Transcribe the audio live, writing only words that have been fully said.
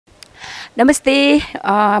नमस्ते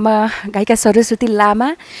म गायिका सरस्वती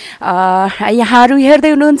लामा यहाँहरू हेर्दै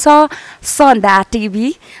हुनुहुन्छ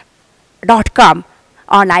sandhatv.com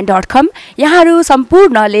online.com यहाँहरू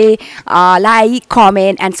सम्पूर्णले लाइक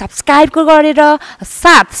कमेन्ट एन्ड सब्सक्राइब गरेर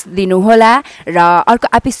साथ दिनुहोला र अर्को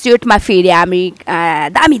एपिसोडमा फेरि हामी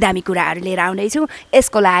दामी दामी कुराहरू लिएर आउँदैछौँ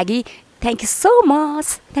यसको लागि थ्याङ्क यू सो मच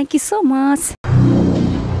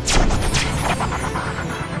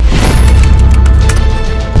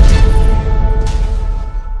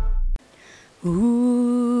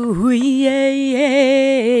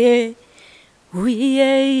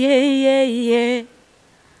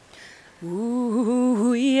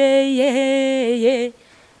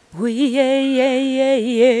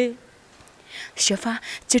सफा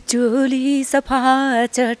चटोली सफा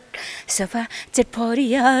चट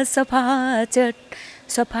फरिया सफा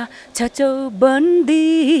छचो बन्दी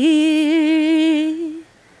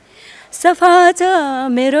सफा छ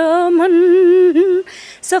मेरो मन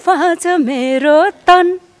सफा छ मेरो तन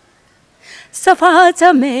सफा छ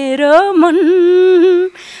मेरो मन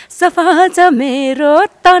सफा छ मेरो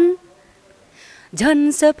तन झन्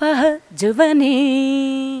सफा जुवानी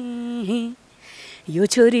यो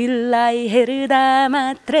छोरीलाई हेर्दा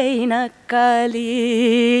मात्रै नक्कली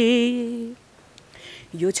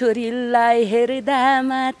यो छोरीलाई हेर्दा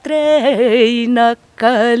मात्रै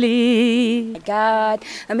नक्कली गॉड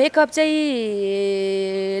मेकअप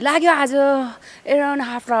चाहिँ लाग्यो आज अराउन्ड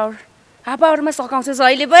हाफ आवरमा सकाउँछु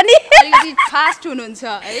अहिले पनि अलिकति फास्ट हुनुहुन्छ है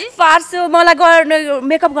फास्ट मलाई गर्न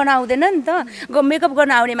मेकअप गर्न आउँदैन नि त मेकअप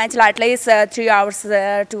गर्न आउने मान्छेलाई एटलिस्ट 3 आवर्स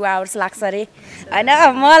 2 आवर्स लाग्छ अरे हैन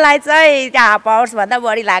मलाई चाहिँ हाफ आवर्स भन्दा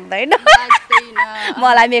बढी लाग्दैन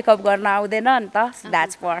मलाई मेकअप गर्न आउँदैन नि त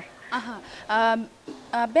द्याट्स फर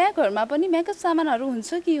ब्यागहरुमा पनि मेकअप सामानहरु हुन्छ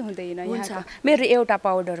कि हुँदैन हुन्छ मेरो एउटा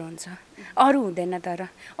पाउडर हुन्छ अरु हुँदैन तर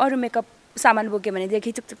अरु मेकअप सामान बोक्यो भने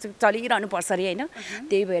देखि चुक चलिरहनु पर्छ रे हैन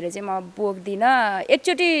त्यही भएर चाहिँ म बोक्दिन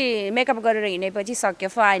एकचोटी मेकअप गरेर हिँडेपछि सक्यो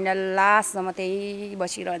फाइनल लास्टसम्म त्यही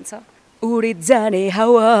बसिरहन्छ उडित जाने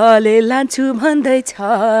हावाले लान्छु भन्दैछ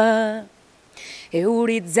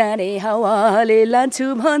उडित जाने हावाले लान्छु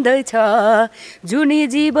भन्दैछ जुनी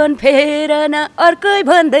जीवन फेर न अर्कै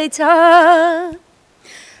भन्दैछ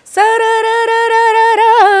सरररररर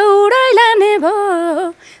उडाइ लाने भो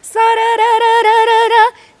सरररररर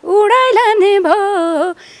उडाइ लाने भो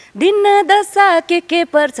दिन दशा के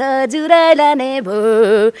पर्छ जुराइ लाने भो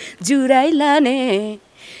जुराइ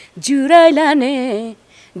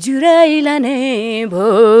लाने भो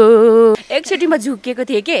एकचोटि म झुकेको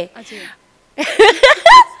थिएँ के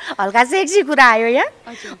हल्का सेक्सी कुरा आयो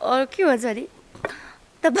यहाँ के भन्छ नि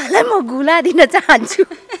तपाईँलाई म गुला दिन चाहन्छु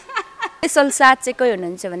स्पेसल साथ चाहिँ कोही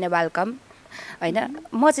हुनुहुन्छ भने वेलकम हैन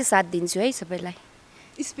म चाहिँ साथ दिन्छु है सबैलाई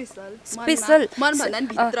स्पेसल मन भन्दा नि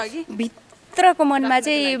भित्र कि भित्रको मनमा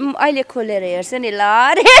चाहिँ अहिले खोलेर हेर्छु नि ल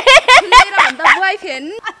रे खोलेर भन्दा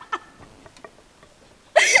बोयफ्रेन्ड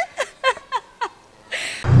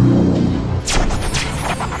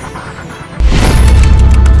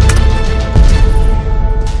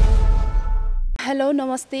हेलो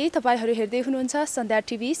नमस्ते तपाईहरु हेर्दै हुनुहुन्छ सन्ध्या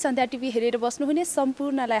टिभी हेरेर बस्नुहुने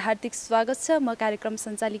सम्पूर्णलाई हार्दिक स्वागत छ म कार्यक्रम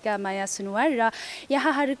सञ्चालिका माया सुनुवार र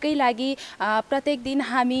यहाँहरुकै लागि प्रत्येक दिन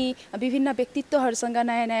हामी विभिन्न व्यक्तित्वहरुसँग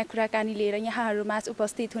नयाँ नयाँ कुराकानी लिएर यहाँहरुमाझ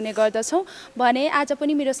उपस्थित हुने गर्दछौं भने आज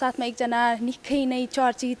पनि मेरो साथमा एकजना निकै नै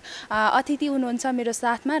चर्चित अतिथि हुनुहुन्छ मेरो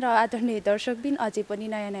साथमा र आदरणीय दर्शकबिन अझै पनि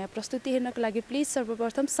नयाँ नयाँ प्रस्तुति हेर्नको लागि प्लिज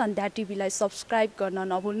सर्वप्रथम सन्ध्या टिभीलाई सब्स्क्राइब गर्न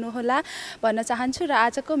नभुल्नु होला भन्न चाहन्छु र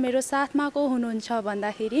आजको मेरो साथमा को हुनुहुन्छ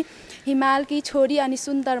भन्दाखेरि हिमालकी छोरी अनि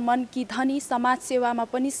सुन्दर मनकी धनी समाज सेवामा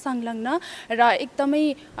पनि संलग्न र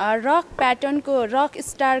एकदमै रक प्याटर्नको रक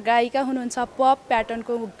स्टार गायिका हुनुहुन्छ पप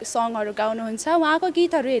प्याटर्नको सङहरु गाउनुहुन्छ उहाँको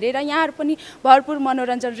गीतहरु हेरेर यहाँहरु पनि भरपुर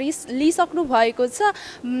मनोरञ्जन लिइसक्नु भएको छ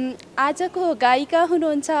आजको गायिका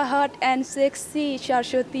हुनुहुन्छ हट एन्ड सेक्सी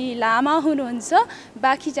सरस्वती लामा हुनुहुन्छ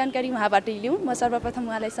बाँकी जानकारी उहाँबाटै लिउँ म सर्वप्रथम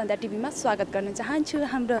उहाँलाई सन्ध्या टिभीमा स्वागत गर्न चाहन्छु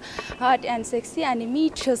हाम्रो हट एन्ड सेक्सी अनि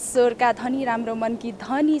मिठो स्वरका धनी राम्रो मनकी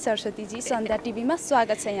धनी सरस्वतीजी सन्ध्या टिभीमा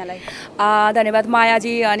स्वागत छ यहाँलाई धन्यवाद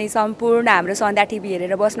मायाजी अनि सम्पूर्ण हाम्रो सन्ध्या टिभी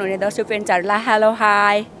हेरेर बस्नुहुने दर्शक फ्रेन्ड्सहरुलाई हेलो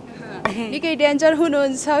हाई निकै डेन्जर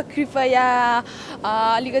हुनुहुन्छ कृपया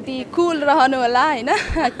अलिकति कुल रहनु होला हैन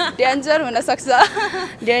डेन्जर हुन सक्छ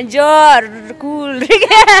डेन्जर कुल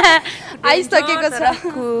आइसकेको छ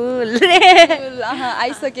कुल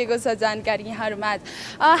आइसकेको छ जानकारी यहाँहरुमा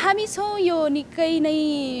हामी छौं यो निकै नै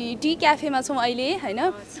टी क्याफेमा छौं अहिले हैन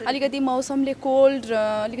अलिकति मौसमले कोल्ड र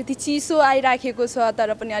अलिकति चिसो आइराखेको छ तर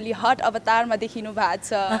पनि अलि हट अवतारमा देखिनु भएको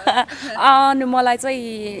छ अनि मलाई चाहिँ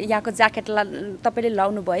यहाँको ज्याकेट तपाईले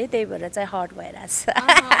लाउनु भयो त्यही भएर चाहिँ हट भइराछ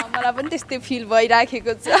मलाई पनि त्यस्तै फिल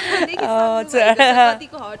भइराखेको छ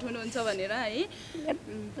कतिको हट हुनुहुन्छ भनेर है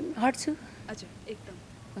हट्छु हजुर एकदम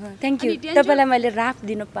थ्याङ्क यू तपाईँलाई मैले राफ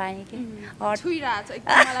दिनु पाएँ कि छुइरहेछ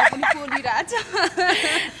एकदम मलाई पनि पोलिरहेछ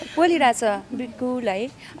पोलिरहेछ बिल्कुल है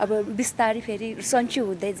अब बिस्तारै फेरि सन्चो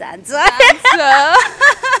हुँदै जान्छ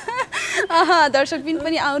दर्शक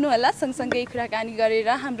पनि आउनु होला सँगसँगै कुराकानी गरेर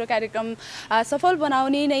हाम्रो कार्यक्रम सफल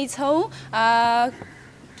बनाउने नै छौँ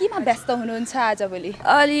केमा व्यस्त हुनुहुन्छ आजभोलि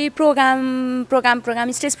अलि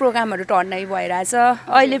प्रोग्राम स्टेज प्रोग्रामहरू टर्नै भइरहेछ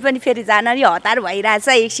अहिले पनि फेरि जान अलि हतार भइरहेछ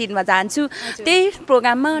एकछिनमा जान्छु त्यही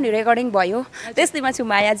प्रोग्राममा अनि रेकर्डिङ भयो त्यस्तैमा छु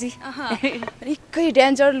मायाजी निकै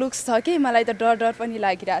डेन्जर लुक्स छ कि मलाई त डर पनि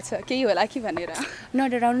लागिरहेछ केही होला कि भनेर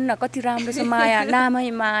नडराउनु न कति राम्रो छ माया नामै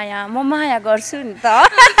माया म माया गर्छु नि त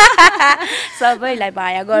सबैलाई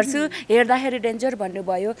माया गर्छु हेर्दाखेरि डेन्जर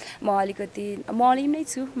भन्नुभयो म अलिकति मलिम नै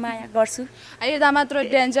छु माया गर्छु हेर्दा मात्र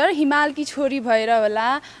डेन्जर हिमालकी छोरी भएर होला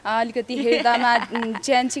अलिकति हेर्दामा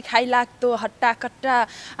च्यान्ची खाइलाग्दो हट्टा कट्टा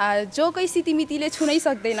जोकै सितिमितिले छुनै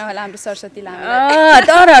सक्दैन होला हाम्रो सरस्वती लामा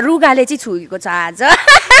तर रुगाले चाहिँ छुएको छ आज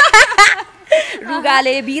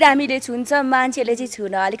रुगाले बिरामीले छुन्छ मान्छेले चाहिँ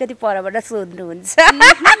छुन अलिकति परबाट सोध्नुहुन्छ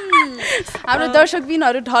हाम्रो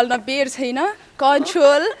दर्शकबिनहरू ढल्न बेर छैन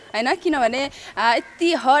कन्ट्रोल हैन किनभने यति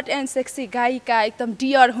हट एन्ड सेक्सी गायिका एकदम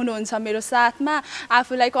डियर हुनुहुन्छ मेरो साथमा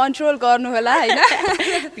आफूलाई कन्ट्रोल गर्नु होला हैन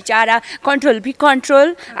बिचारा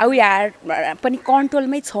कन्ट्रोल अब यार पनि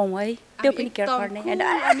कन्ट्रोलमै छौँ है त्यो पनि केयर गर्ने हैन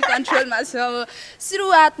हामी कन्ट्रोलमा छौँ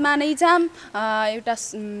सुरुवातमा नै जाम एउटा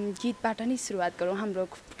गीतबाट नै सुरुवात गरौँ हाम्रो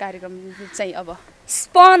कार्यक्रम चाहिँ अब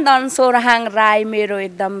स्पन्दन सोरहाङ राई मेरो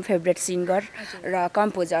एकदम फेभरेट सिङ्गर र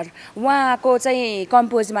कम्पोजर उहाँको चाहिँ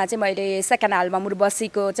कम्पोजमा चाहिँ मैले सेकेन्ड हालमा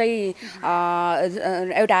मुरबसीको चाहिँ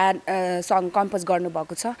एउटा सङ कम्पोज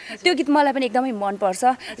गर्नुभएको छ त्यो गीत मलाई पनि एकदमै मनपर्छ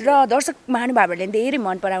र दर्शक महानुभावहरूले धेरै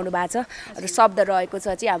मन पराउनु भएको छ र शब्द रहेको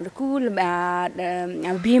छ चाहिँ हाम्रो कुल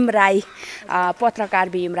भीम राई पत्रकार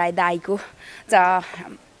भीम राई दाईको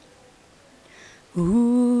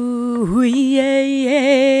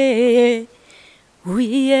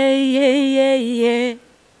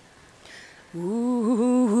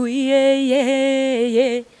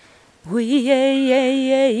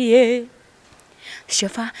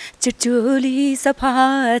सफा चटोली सफा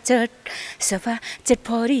चट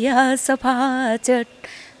फरिया सफा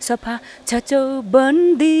छचो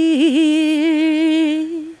बन्दी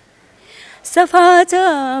सफा छ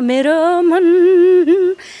मेरो मन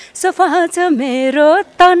सफा छ मेरो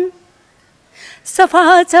तन सफा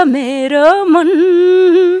छ मेरो मन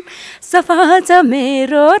सफा छ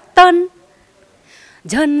मेरो तन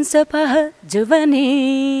झन् सफा जुवानी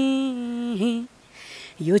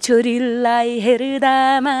यो छोरीलाई हेर्दा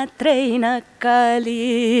मात्रै नक्कली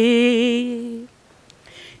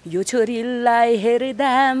यो छोरीलाई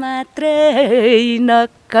हेर्दा मात्रै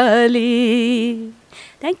नक्कली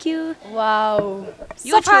थ्याङ्क यू वाउ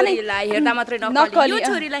यो छोरीलाई हेर्दा मात्रै नक्कली यो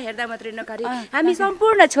छोरीलाई हेर्दा मात्रै नक्कली हामी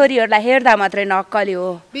सम्पूर्ण छोरीहरूलाई हेर्दा मात्रै नक्कली हो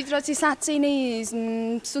भित्र चाहिँ साँच्चै नै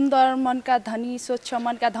सुन्दर मनका धनी स्वच्छ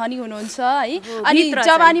मनका धनी हुनुहुन्छ है अनि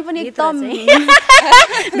जवानी पनि एकदम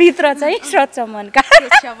भित्र चाहिँ स्वच्छ मनका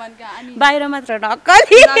अनि बाहिर मात्र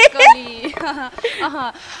नक्कली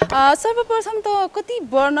सर्वप्रथम त कति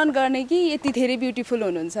वर्णन गर्ने कि यति धेरै ब्युटिफुल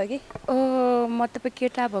हुनुहुन्छ कि म तपाईँ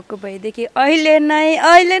केटा भएको भएदेखि अहिले नै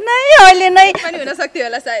पनि हुन सक्थ्यो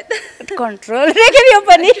होला सायद कन्ट्रोल रेख्यो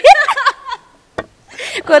पनि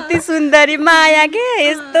कति सुन्दरी माया के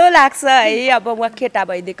यस्तो लाग्छ है अब म केटा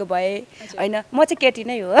भइदिएको भए होइन म चाहिँ केटी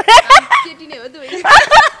नै हो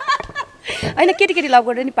होइन केटी लभ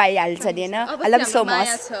गर्न नि पाइहाल्छ नि होइन I love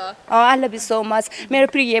you so much मेरो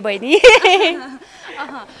प्रिय बहिनी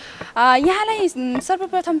यहाँलाई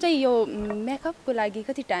सर्वप्रथम चाहिँ यो मेकअपको लागि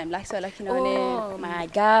कति टाइम लाग्छ होला किनभने माई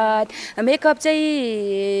गॉड मेकअप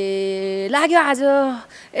चाहिँ लाग्यो आज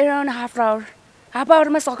एराउन्ड हाफ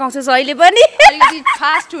आवरमा सकाउँछु अहिले पनि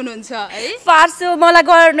फास्ट हुनुहुन्छ है फास्ट मलाई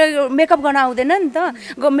गर्न मेकअप गर्न आउँदैन नि त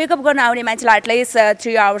मेकअप गर्न आउने मान्छेलाई एटलिस्ट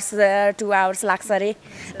 3 आवर्स 2 आवर्स लाग्छ अरे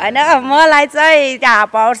होइन मलाई चाहिँ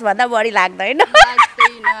हाफ आवर्सभन्दा बढी लाग्दैन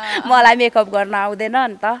मलाई मेकअप गर्न आउँदैन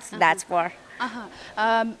नि त द्याट्स फर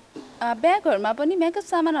ब्यागहरूमा पनि मेकअप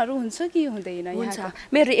सामानहरू हुन्छ कि हुँदैन हुन्छ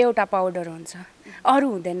मेरो एउटा पाउडर हुन्छ अरू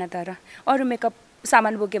हुँदैन तर अरू मेकअप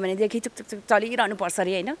सामान बोक्यो भनेदेखि चुक चलिरहनु पर्छ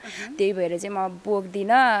अरे होइन त्यही भएर चाहिँ म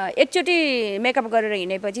बोक्दिनँ एकचोटि मेकअप गरेर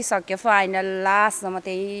हिँडेपछि सक्यो फाइनल लास्टसम्म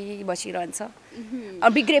त्यही बसिरहन्छ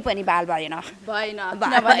बिग्रे पनि बाल भएन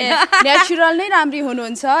किनभने नेचुरल नै राम्री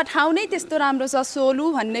हुनुहुन्छ ठाउँ नै त्यस्तो राम्रो छ सोलु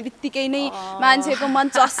भन्ने बित्तिकै नै मान्छेको मन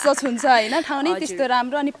चस्स हुन्छ होइन ठाउँ नै त्यस्तो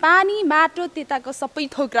राम्रो अनि पानी माटो त्यताको सबै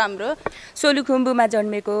थोक राम्रो सोलुखुम्बुमा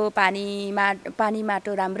जन्मेको पानी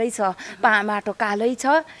माटो राम्रै छ माटो कालै छ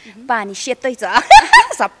पानी सेतै छ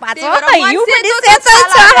सप्पा छ हिउँ पनि सेतो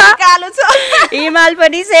छ कालो छ हिमाल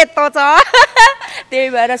पनि सेतो छ त्यही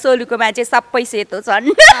भएर सोलुको मान्छे सबै सेतो छन्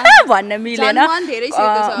भन्न मिलेन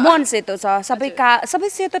मन सेतो छ सबै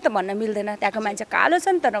सेतो त भन्न मिल्दैन त्यहाँको मान्छे कालो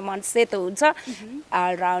छन् तर मन सेतो हुन्छ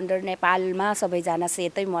अलराउन्डर नेपालमा सबैजना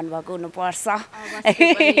सेतै मन भएको हुनुपर्छ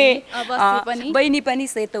बहिनी पनि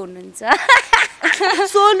सेतो हुनुहुन्छ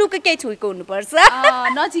सोलुको केही छुइको हुनुपर्छ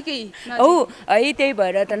नजिकै हो है त्यही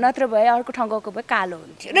भएर त नत्र भए अर्को ठाउँ गएको भए कालो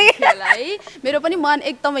हुन्थ्यो है मेरो पनि मन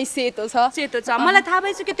एकदमै सेतो छ मलाई थाहा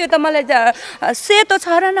भइसक्यो त्यो त मलाई सेतो छ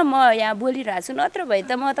र न म यहाँ बोलिरहेको छु नत्र भए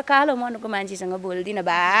त म त कालो मनको मान्छेसँग बोल्दिनँ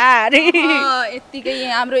भारी यत्तिकै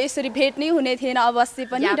हाम्रो यसरी भेट नै हुने थिएन अवश्य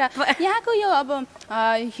पनि र यहाँको यो अब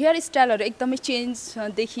हेयर स्टाइलहरू एकदमै चेन्ज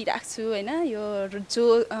देखिरहेको छु होइन यो जो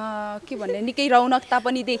के भन्ने निकै रौनकता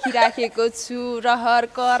पनि देखिराखेको छु रहर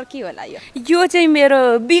कर के होला यो चाहिँ मेरो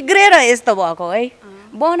बिग्रेर यस्तो भएको है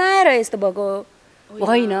बनाएर यस्तो भएको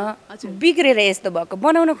होइन बिग्रेर यस्तो भएको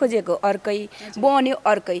बनाउन खोजेको अर्कै बन्यो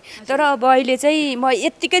अर्कै तर अब अहिले चाहिँ म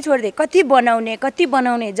यत्तिकै छोडिदिएँ कति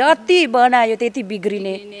बनाउने जति बनायो त्यति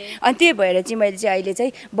बिग्रिने अनि त्यही भएर चाहिँ मैले चाहिँ अहिले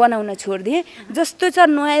चाहिँ बनाउन छोडिदिएँ जस्तो छ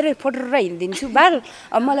नुहाएर फोटोर हिँडिदिन्छु बाल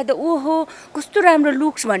अब मलाई त ओहो कस्तो राम्रो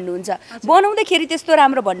लुक्स भन्नुहुन्छ बनाउँदाखेरि त्यस्तो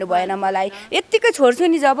राम्रो भन्नु भएन मलाई यत्तिकै छोड्छु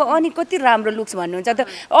नि जब अनि कति राम्रो लुक्स भन्नुहुन्छ त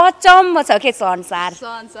अचम्म छ के संसार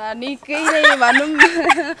निकै नै भनौँ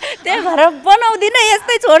त्यही भएर बनाउँदिन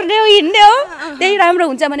यस्तै छोड्ने हो हिँड्ने हो त्यही राम्रो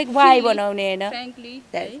हुन्छ भने वाइ बनाउने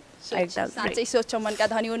होइन साँच्चै सोच मनका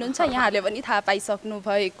धनी हुनुहुन्छ यहाँहरूले पनि थाहा पाइसक्नु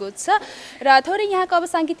भएको छ र थोरै यहाँको अब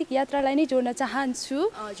साङ्गीतिक यात्रालाई नै जोड्न चाहन्छु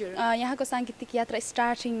यहाँको साङ्गीतिक यात्रा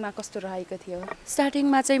स्टार्टिङमा कस्तो रहेको थियो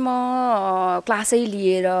स्टार्टिङमा चाहिँ म क्लासै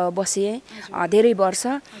लिएर बसेँ धेरै वर्ष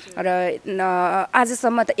र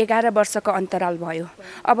आजसम्म त 11 वर्षको अन्तराल भयो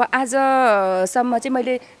अब आजसम्म चाहिँ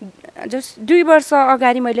मैले जस्ट 2 वर्ष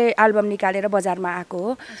अगाडि मैले एल्बम निकालेर बजारमा आएको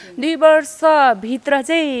हो 2 वर्षभित्र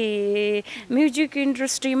चाहिँ म्युजिक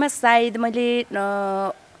इन्डस्ट्रीमा सायद मैले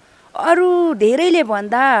अरू धेरैले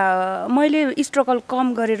भन्दा मैले स्ट्रगल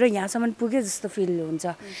कम गरेर यहाँसम्म पुगेँ जस्तो फिल हुन्छ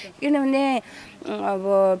किनभने अब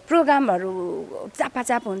प्रोग्रामहरू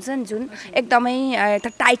चापाचाप हुन्छ नि जुन एकदमै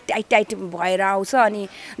टाइट भएर आउँछ अनि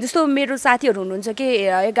जस्तो मेरो साथीहरू हुनुहुन्छ कि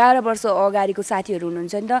 11 वर्ष अगाडिको साथीहरू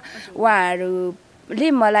हुनुहुन्छ नि त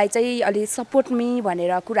उहाँहरूले मलाई चाहिँ अलि सपोर्ट मी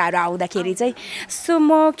भनेर कुराहरू आउँदाखेरि चाहिँ सो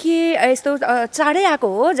म के यस्तो चाँडै आएको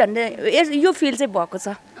हो झन्डै यो फिल चाहिँ भएको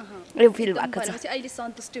छ यो फिल भएको छ अहिले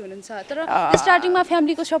सन्तुष्टि हुनुहुन्छ तर स्टार्टिङमा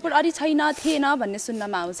फ्यामिलीको सपोर्ट अलि थिएन भन्ने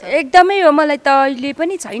सुन्नमा आउँछ एकदमै हो मलाई त अहिले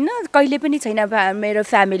पनि छैन कहिले पनि छैन मेरो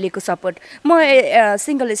फ्यामिलीको सपोर्ट म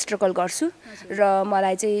सिङ्गल स्ट्रगल गर्छु र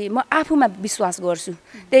मलाई चाहिँ म आफूमा विश्वास गर्छु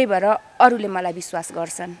त्यही भएर अरूले मलाई विश्वास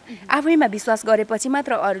गर्छन् आफैमा विश्वास गरेपछि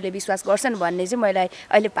मात्र अरूले विश्वास गर्छन् भन्ने चाहिँ मैले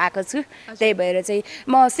अहिले पाएको छु त्यही भएर चाहिँ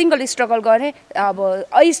म सिङ्गल स्ट्रगल गरेँ अब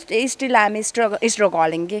स्टिल आम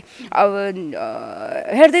स्ट्रगलिङ के अब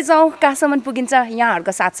हेर्दै जाउँ कहाँसम्म पुगिन्छ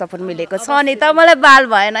यहाँहरूको साथ सपोर्ट मिलेको छ नि त मलाई बाल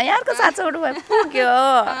भएन यहाँहरूको साथ सपोर्ट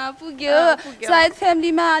पुग्यो सायद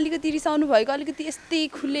फ्यामिलीमा अलिकति रिसाउनु भएको अलिकति यस्तै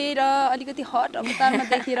खुलेर अलिकति हट अवतारमा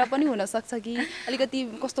देखेर पनि हुनसक्छ कि अलिकति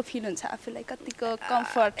कस्तो फिल हुन्छ आफूलाई कतिको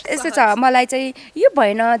कम्फर्ट यस्तो छ मलाई चाहिँ यो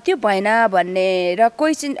भएन त्यो भएन भन्ने र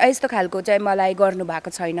क्वेसन यस्तो खालको चाहिँ मलाई गर्नु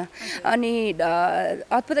भएको छैन अनि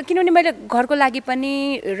अद्भुत किनभने मैले घरको लागि पनि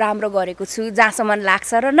राम्रो गरेको छु जहाँसम्म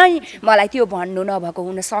लाग्छ र नै मलाई त्यो भन्नु नभएको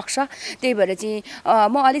हुनसक्छ त्यही भएर चाहिँ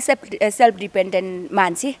म अलिक सेल्फ डिपेन्डेन्ट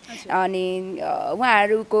मान्छे अनि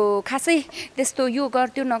उहाँहरूको खासै त्यस्तो यो गर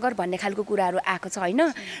त्यो नगर भन्ने खालको कुराहरू आएको छ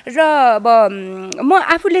होइन र अब म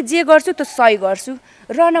आफूले जे गर्छु त्यो सही गर्छु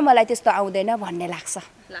र न मलाई त्यस्तो आउँदैन भन्ने लाग्छ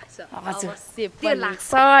हजुर त्यो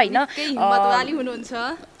लाग्छ होइन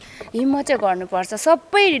हिम्मत चाहिँ गर्नुपर्छ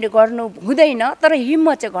सबै गर्नु हुँदैन तर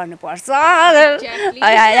हिम्मत चाहिँ गर्नुपर्छ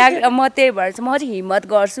म त्यही भएर चाहिँ म चाहिँ हिम्मत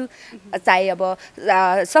गर्छु चाहे अब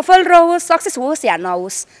सफल रहोस् सक्सेस होस् या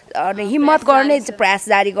नहोस् अनि हिम्मत गर्ने प्रयास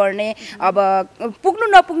जारी गर्ने अब पुग्नु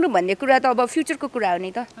नपुग्नु भन्ने कुरा त अब फ्युचरको कुरा हो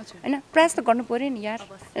नि त होइन प्रयास त गर्नु पर्यो नि यार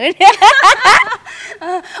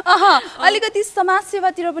अलिकति समाज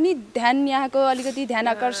सेवातिर पनि ध्यान यहाँको अलिकति ध्यान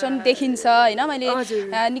आकर्षण देखिन्छ होइन मैले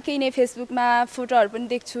निकै नै फेसबुकमा फोटोहरू पनि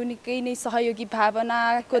देख्छु निकै नै सहयोगी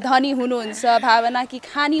भावनाको धनी हुनुहुन्छ भावना कि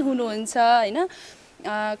खानी हुनुहुन्छ होइन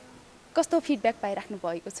कस्तो फिडब्याक पाइराख्नु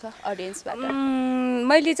भएको छ अडियन्सबाट?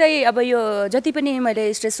 मैले चाहिँ अब यो जति पनि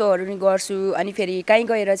मैले स्टेज सोहरू नि गर्छु अनि फेरि कहीँ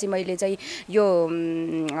गएर चाहिँ मैले चाहिँ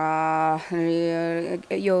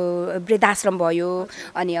यो वृद्धाश्रम भयो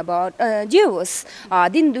अनि अब जे होस्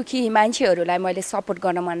दिन दुखी मान्छेहरूलाई मैले सपोर्ट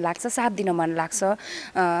गर्न मन लाग्छ, साथ दिन मन लाग्छ।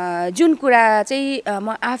 जुन कुरा चाहिँ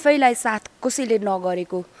म आफैलाई साथ कसैले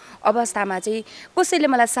नगरेको अवस्थामा चाहिँ कसैले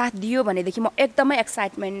मलाई साथ दियो भनेदेखि म एकदमै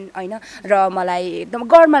एक्साइटमेन्ट होइन र मलाई एकदम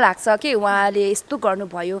गर्व लाग्छ कि उहाँले यस्तो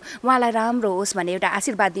गर्नुभयो, उहाँलाई राम्रो होस् भन्ने एउटा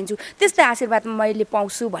आशीर्वाद दिन्छु। त्यस्तै आशीर्वाद मैले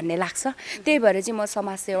पाउँछु भन्ने लाग्छ। त्यही भएर चाहिँ म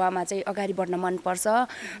समाजसेवामा चाहिँ अगाडि बढ्न मनपर्छ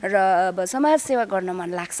र अब समाजसेवा गर्न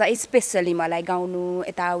मन लाग्छ। स्पेसली मलाई गाउनु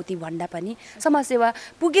यताउति भन्दा पनि समाजसेवा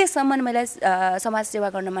पुगेसम्म मलाई समाजसेवा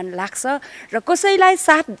गर्न मन लाग्छ र कसैलाई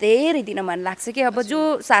साथ धेरै दिन मन लाग्छ कि अब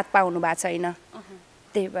जो साथ पाउनु भएको छैन,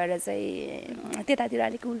 त्यही भएर चाहिँ त्यतातिर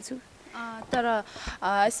अलिक उल्छु। तर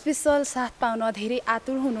स्पेसल साथ पाउन धेरै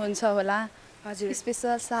आतुर हुनुहुन्छ होला। हजुर,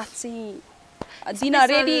 स्पेसल साथ चाहिँ दिन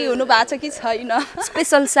रेडी हुनु भएको छ कि छैन?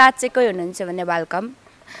 स्पेसल साथ चाहिँ कोही हुनुहुन्छ भने वेलकम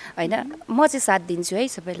होइन, म चाहिँ साथ दिन्छु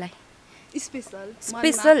है सबैलाई।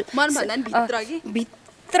 स्पेसल मन भन्दा नि भित्र कि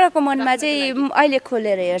भित्रको मनमा चाहिँ अहिले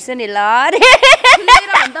खोलेर हेर्छु नि ल रे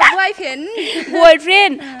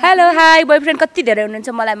बोयफ्रेन्ड हेलो हाई बोयफ्रेन्ड कति धेरै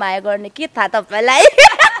हुनुहुन्छ मलाई माया गर्ने के थाहा तपाईँलाई?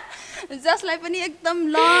 जसलाई पनि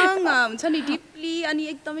एकदम लङ हुन्छ नि डिपली अनि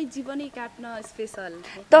एकदमै जीवनै काट्न स्पेसल।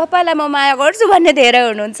 तपाईँलाई म माया गर्छु भन्ने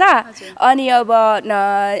धेरै हुनुहुन्छ अनि अब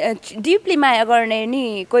डिपली माया गर्ने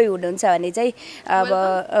नि कोही हुनुहुन्छ भने चाहिँ अब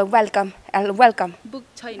वेलकम वेलकम। बुक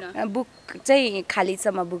छैन? बुक चाहिँ खाली छ,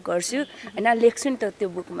 म बुक गर्छु होइन, लेख्छु नि त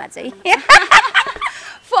त्यो बुकमा चाहिँ।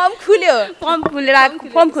 फर्म खुल्यो? फर्म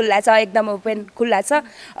खुल्ला छ, एकदम ओपन खुल्ला छ।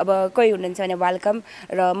 अब कोही हुनुहुन्छ भने वेलकम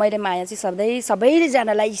र मैले माया चाहिँ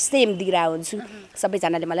सबैजनालाई सेम दिइरहेको हुन्छु।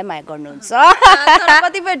 सबैजनाले मलाई माया गर्नुहुन्छ।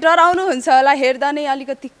 कतिपय डराउनुहुन्छ होला, हेर्दा नै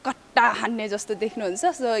अलिकति कट्टा हान्ने जस्तो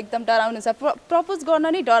देख्नुहुन्छ, सो एकदम डराउनुहुन्छ। प्रपोज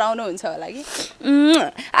गर्न नै डराउनुहुन्छ होला कि?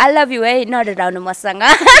 आई लभ यु है, नडराउनु मसँग।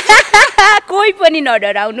 कोही पनि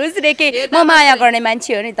नडराउनुहोस् रे, के म माया गर्ने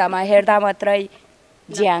मान्छे हो नि त, म हेर्दा मात्रै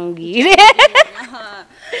ज्याङ्गी रे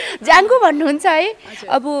ज्याङ्गो भन्नुहुन्छ है।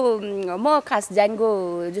 अब म खास ज्याङ्गो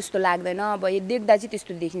जस्तो लाग्दैन, अब देख्दा चाहिँ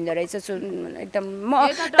त्यस्तो देखिँदो रहेछ। एकदम म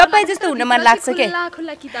तपाईँ जस्तो हुन मन लाग्छ के,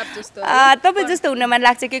 तपाईँ जस्तो हुन मन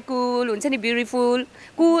लाग्छ कि कुल हुन्छ नि, beautiful,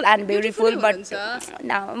 Kul and beautiful. But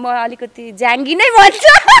म अलिकति ज्याङ्गी नै भन्छ,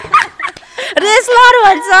 रेस्लर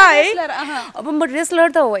भन्छ है। अब म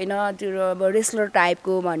रेस्लर त होइन, त्यो अब रेस्लर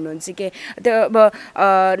टाइपको भन्नुहुन्छ कि त्यो अब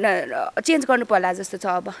चेन्ज गर्नु पर्ला जस्तो छ।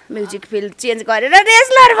 अब म्युजिक फिल्ड चेन्ज गरेर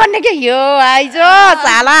रेस्लर भन्ने के यो आइज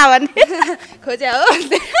साला भन्ने खोजा हो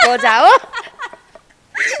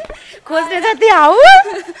खोज्ने जति आऊ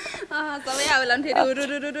सबै आउला नि फेरि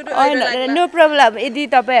होइन, नो प्रब्लम। यदि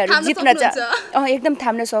तपाईँहरू जित्न एकदम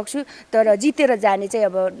थाम्न सक्छु, तर जितेर जाने चाहिँ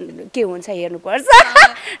अब के हुन्छ हेर्नुपर्छ।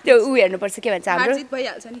 त्यो ऊ हेर्नुपर्छ के भन्छ हाम्रो जित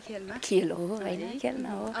भइहाल्छ नि खेलमा, खेल हो होइन, खेल्न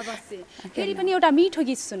हो। अवश्य। फेरि पनि एउटा मिठो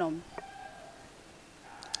गीत सुनौँ।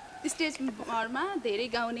 स्टेजमा धेरै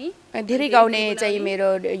गाउने चाहिँ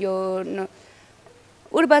मेरो यो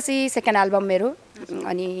उर्वशी सेकेन्ड एल्बम मेरो,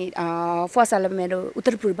 अनि फर्स्ट एल्बम मेरो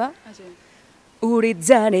उत्तर पूर्व। उडित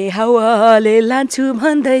जाने हावाले लान्छु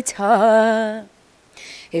भन्दैछ,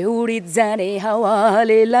 उडित जाने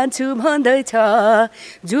हावाले लान्छु भन्दैछ,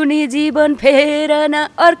 जुनी जीवन फेर न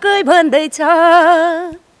अर्कै भन्दैछ,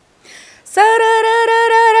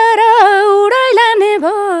 सरररररर उडाइ लाने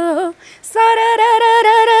भो,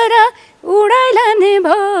 सरररररर उडाइ लाने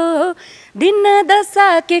भो, दिन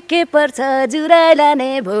दशा के पर्छ जुराइ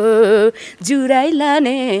लाने भो, जुराइ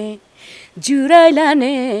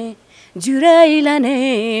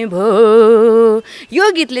लाने भो। यो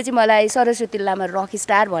गीतले चाहिँ मलाई सरस्वती लामा रक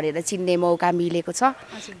स्टार भनेर चिन्ने मौका मिलेको छ।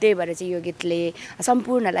 त्यही भएर चाहिँ यो गीतले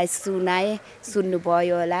सम्पूर्णलाई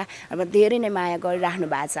सुन्नुभयो होला। अब धेरै नै माया गरिराख्नु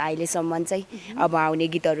भएको छ अहिलेसम्म चाहिँ। अब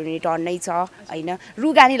आउने गीतहरू नि टन्नै छ होइन,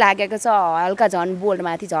 रुगानी लागेको छ, हल्का झन्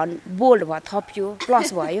बोल्डमाथि झन् बोल्ड भयो, थप्यो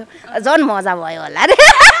प्लस भयो, झन् मजा भयो होला रे।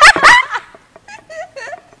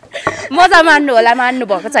 मजा मान्नु होला, मान्नु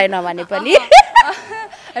भएको छैन भने पनि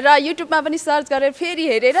र युट्युबमा पनि सर्च गरेर फेरि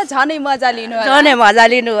हेरेर झनै मजा लिनु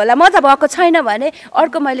होला। मजा भएको छैन भने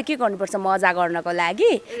अर्को मैले के गर्नुपर्छ मजा गर्नको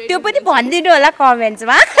लागि, त्यो पनि भनिदिनु होला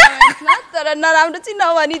कमेन्ट्समा। तर नराम्रो चाहिँ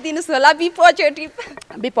नभनिदिनुहोस् होला। बी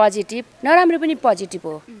पोजिटिभ, नराम्रो पनि पोजिटिभ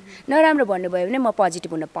हो। नराम्रो भन्नुभयो भने म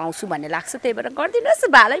पोजिटिभ हुन पाउँछु भन्ने लाग्छ त्यही भएर गरिदिनुहोस्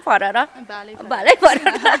भालै फरर भालै फरर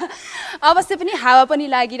अवश्य पनि हावा पनि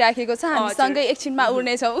लागिराखेको छ हामी सँगै एकछिनमा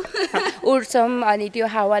उड्नेछौँ उड्छौँ अनि त्यो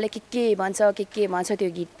हावाले के भन्छ त्यो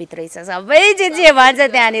गीतभित्रै छ सबै जे भन्छ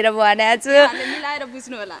त्यहाँनिर भनेको छु मिलाएर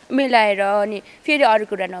बुझ्नु होला मिलाएर अनि फेरि अरू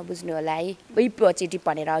कुरा नबुझ्नु होला है बी पोजिटिभ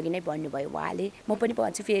भनेर अघि नै भन्नुभयो उहाँले म पनि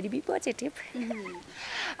भन्छु फेरि बी पोजिटिभ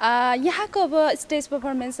यहाँको अब स्टेज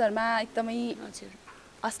पर्फर्मेन्सहरूमा एकदमै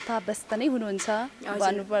अस्तव्यस्त नै हुनुहुन्छ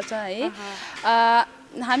भन्नुपर्छ है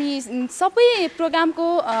हामी सबै प्रोग्रामको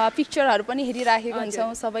पिक्चरहरू पनि हेरिराखेको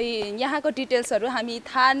हुन्छौँ सबै यहाँको डिटेल्सहरू हामी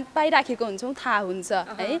थाहा पाइराखेको हुन्छौँ थाहा हुन्छ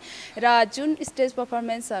है र जुन स्टेज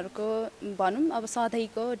पर्फर्मेन्सहरूको भनौँ अब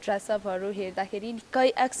सधैँको ड्रेसअपहरू हेर्दाखेरि निकै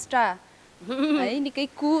एक्स्ट्रा है निकै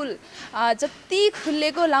कुल जति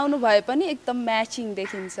खुलेको लाउनु भए पनि एकदम म्याचिङ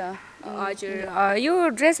देखिन्छ हजुर यो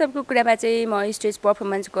ड्रेसअपको कुरामा चाहिँ म स्टेज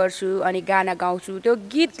पर्फर्मेन्स गर्छु अनि गाना गाउँछु त्यो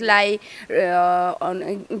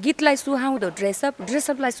गीतलाई सुहाउँदो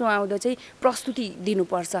ड्रेसअपलाई सुहाउँदो चाहिँ प्रस्तुति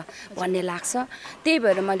दिनुपर्छ भन्ने लाग्छ त्यही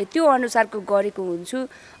भएर मैले त्यो अनुसारको गरेको हुन्छु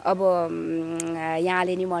अब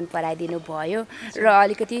यहाँले नि मन पराइदिनु भयो र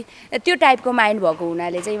अलिकति त्यो टाइपको माइन्ड भएको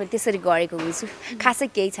हुनाले चाहिँ मैले त्यसरी गरेको हुन्छु खासै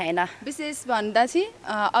केही छैन विशेष भन्दा चाहिँ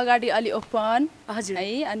अगाडि अलि ओपन हजुर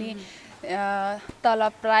है अनि तल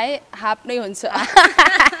प्राय हाफ नै हुन्छ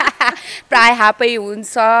प्राय हाफै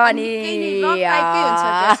हुन्छ अनि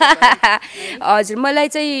हजुर मलाई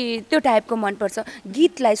चाहिँ त्यो टाइपको मनपर्छ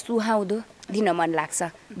गीतलाई सुहाउँदो दिन मन लाग्छ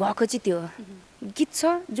भएको चाहिँ त्यो गीत छ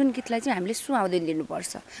जुन गीतलाई चाहिँ हामीले सुहाउँदो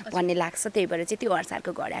लिनुपर्छ भन्ने लाग्छ त्यही भएर चाहिँ त्यो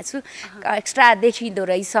अनुसारको गरेको छु एक्स्ट्रा देखिँदो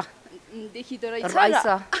रहेछ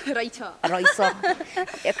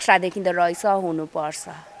एक्स्ट्रा देखिँदो रहेछ हुनुपर्छ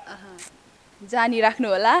जानिराख्नु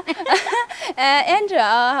होला एन्ड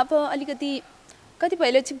अब अलिकति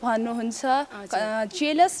कतिपयले चाहिँ भन्नुहुन्छ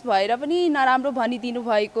जेलस भएर पनि नराम्रो भनिदिनु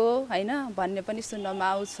भएको होइन भन्ने पनि सुन्नमा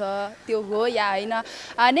आउँछ त्यो हो या होइन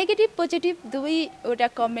नेगेटिभ पोजिटिभ दुवैवटा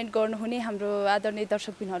कमेन्ट गर्नुहुने हाम्रो आदरणीय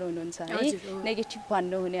दर्शकबिनहरू हुनुहुन्छ है नेगेटिभ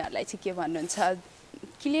भन्नुहुनेहरूलाई चाहिँ के भन्नुहुन्छ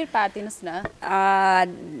क्लियर पारिदिनुहोस् न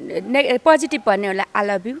पोजिटिभ भन्नेहरूलाई आई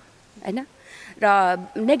लभ यु होइन र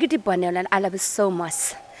negative भन्नेहरूलाई I love you so much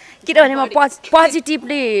किनभने म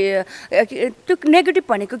पोजिटिभली त्यो नेगेटिभ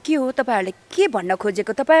भनेको के हो तपाईँहरूले के भन्न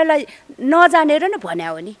खोजेको तपाईँहरूलाई नजानेर नै भने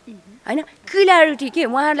हो नि होइन क्लियरिटी के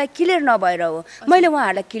उहाँहरूलाई क्लियर नभएर हो मैले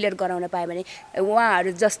उहाँहरूलाई क्लियर गराउन पाएँ भने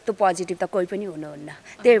उहाँहरू जस्तो पोजिटिभ त कोही पनि हुनुहुन्न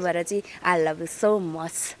त्यही भएर चाहिँ I love you so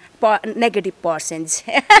much negative percent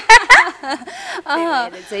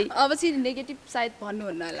अब चाहिँ नेगेटिभ सायद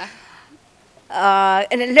भन्नुहुन्न होला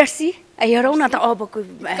लेट्स सी हेरौँ न त अबको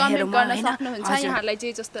यहाँहरूलाई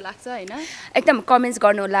चाहिँ जस्तो लाग्छ होइन एकदम कमेन्ट्स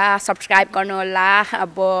गर्नु होला सब्सक्राइब गर्नु होला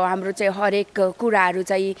अब हाम्रो चाहिँ हरेक कुराहरू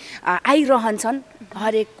चाहिँ आइरहन्छन्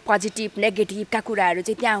हरेक पोजिटिभ नेगेटिभका कुराहरू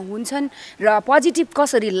चाहिँ त्यहाँ हुन्छन् र पोजिटिभ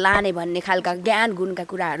कसरी लाने भन्ने खालका ज्ञान गुणका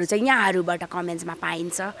कुराहरू चाहिँ यहाँहरूबाट कमेन्ट्समा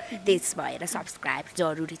पाइन्छ त्यस भएर सब्सक्राइब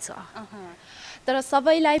जरुरी छ तर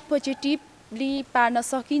सबैलाई पोजिटिभ पार्न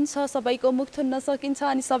सकिन्छ सबैको मुख थुन्न सकिन्छ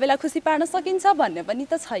अनि सबैलाई खुसी पार्न सकिन्छ भन्ने पनि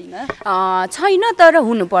त छैन तर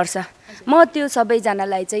हुनुपर्छ म त्यो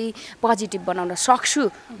सबैजनालाई चाहिँ पोजिटिभ बनाउन सक्छु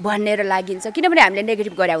भनेर लागिन्छ किनभने हामीले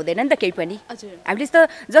नेगेटिभ गरे हुँदैन नि त केही पनि हामीले त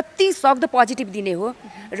जति सक्दो पोजिटिभ दिने हो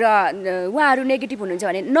र उहाँहरू नेगेटिभ हुनुहुन्छ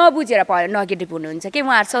भने नबुझेर नेगेटिभ हुनुहुन्छ के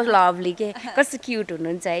उहाँहरू सो लभली के कस्तो क्युट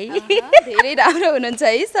हुनुहुन्छ है धेरै राम्रो हुनुहुन्छ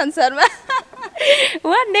है संसारमा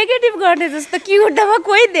उहाँ नेगेटिभ गर्ने जस्तो क्युट त म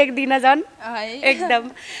कोही देख्दिनँ झन् एकदम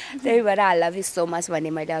त्यही भएर I love you so much भन्ने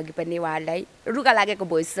मैले अघि पनि उहाँहरूलाई रुगा लागेको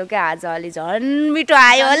भोइस छ क्या आज अलि झन् मिठो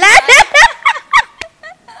आयो होला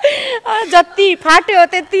जति फाट्यो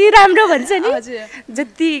त्यति राम्रो भन्छ नि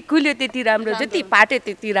जति कुल्यो त्यति राम्रो जति फाट्यो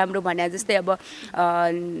त्यति राम्रो भने जस्तै अब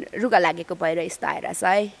रुगा लागेको भएर यस्तो आइरहेछ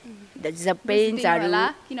है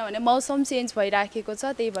किनभने मौसम चेन्ज भइराखेको छ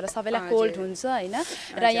त्यही भएर सबैलाई कोल्ड हुन्छ होइन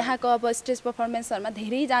र यहाँको अब स्टेज पर्फर्मेन्सहरूमा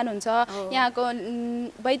धेरै जानुहुन्छ यहाँको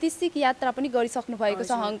वैदेशिक यात्रा पनि गरिसक्नु भएको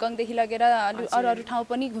छ हङकङदेखि लगेर अरू अरू ठाउँ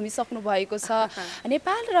पनि घुमिसक्नु भएको छ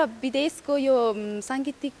नेपाल र विदेशको यो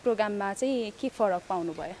साङ्गीतिक प्रोग्राममा चाहिँ के फरक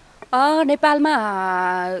पाउनुभयो नेपालमा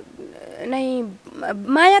नै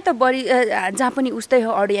माया त बढी जहाँ पनि उस्तै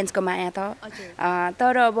हो अडियन्सको माया त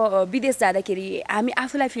तर अब विदेश जाँदाखेरि हामी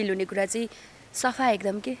आफूलाई फिल हुने कुरा चाहिँ सफा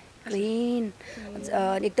एकदम के क्लिन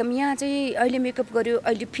एकदम यहाँ चाहिँ अहिले मेकअप गर्यो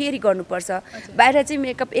अहिले फेरि गर्नुपर्छ बाहिर चाहिँ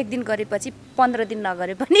मेकअप एक दिन गरेपछि 15 दिन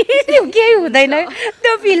नगरे पनि केही हुँदैन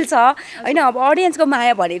त्यो फिल छ होइन अब अडियन्सको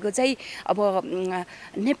माया भनेको चाहिँ अब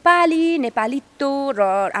नेपालीत्व र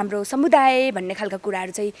हाम्रो समुदाय भन्ने खालका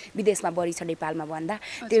कुराहरू चाहिँ विदेशमा बढी छ नेपालमा भन्दा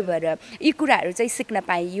त्यही भएर यी कुराहरू चाहिँ सिक्न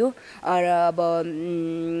पाइयो र अब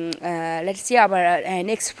लेट्स से अब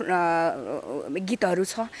नेक्स्ट गीतहरू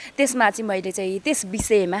छ त्यसमा चाहिँ मैले चाहिँ त्यस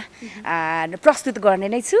विषयमा प्रस्तुत गर्ने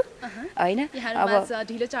नै छु होइन अब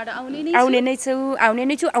आउने नै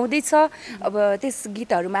छु आउँदैछ अब त्यस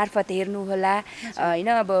गीतहरू मार्फत हेर्नुहोला होइन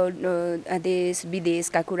अब देश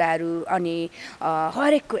विदेशका कुराहरू अनि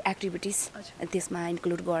हरेक एक्टिभिटिज त्यसमा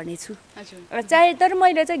इन्क्लुड गर्नेछु चाहे तर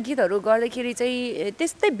मैले चाहिँ गीतहरू गर्दाखेरि चाहिँ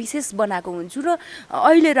त्यस्तै विशेष बनाएको हुन्छु र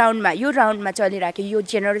अहिले राउन्डमा यो राउन्डमा चलिराखेको यो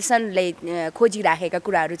जेनेरेसनले खोजिराखेका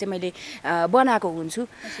कुराहरू चाहिँ मैले बनाएको हुन्छु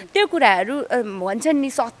त्यो कुराहरू भन्छन् नि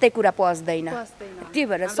सत्य कुरा पस्दैन त्यही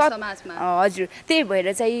भएर हजुर त्यही भएर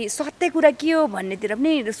चाहिँ सत्य कुरा के हो भन्नेतिर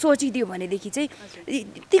पनि सोचिदियो भनेदेखि चाहिँ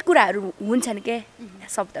ती कुराहरू हुन्छन् के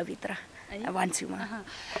शब्दभित्र भन्छु म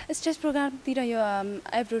स्टेज प्रोग्रामतिर यो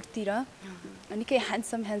एब्रोडतिर निकै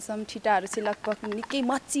ह्यान्डसम ठिटाहरू चाहिँ लगभग निकै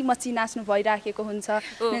मच्ची नाच्नु भइराखेको हुन्छ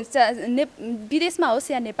विदेशमा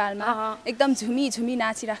होस् या नेपालमा एकदम झुमी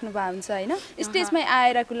नाचिराख्नु भएको हुन्छ होइन स्टेजमै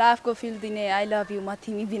आएर गुलाबको फिल दिने आई लभ यु म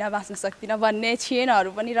तिमी बिना बाँच्न सक्दिनँ भन्ने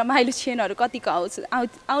छेनहरू पनि रमाइलो छेनहरू कतिको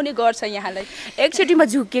आउने गर्छ यहाँलाई एकचोटि म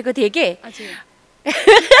झुकेको थिएँ के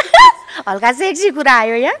हल्का सेक्सी कुरा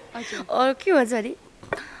आयो यहाँ के भन्छ नि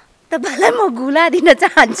तपाईँलाई म गुला दिन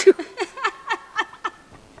चाहन्छु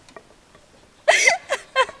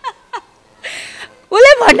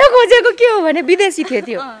उसले भन्न खोजेको के हो भने विदेशी थियो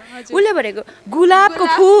त्यो उसले भनेको गुलाबको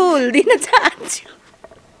फुल दिन चाहन्छु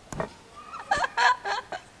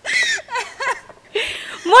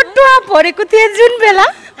म टप भरेको थिएँ जुन बेला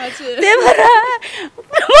त्यही भएर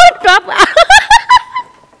म टप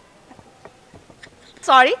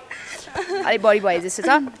सरी अलिक बढी भए जस्तो छ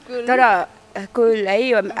तर कुल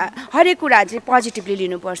है हरेक कुरा चाहिँ पोजिटिभली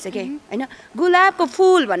लिनुपर्छ के होइन गुलाबको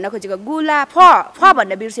फुल भन्न खोजेको गुलाब फ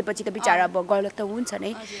भन्न बिर्सेपछि त बिचरा अब गलत त हुन्छ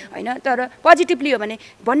नै होइन तर पोजिटिभली हो भने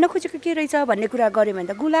भन्न खोजेको के रहेछ भन्ने कुरा गऱ्यो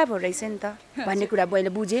भने त गुलाब हो रहेछ नि त भन्ने कुरा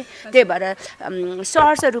मैले बुझेँ त्यही भएर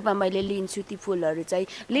सर्स रूपमा मैले लिन्छु ती फुलहरू चाहिँ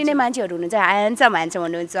लिने मान्छेहरू हुनुहुन्छ ह्यान्डसम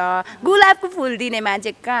हुनुहुन्छ गुलाबको फुल दिने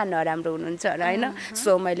मान्छे कहाँ नराम्रो हुनुहुन्छ र होइन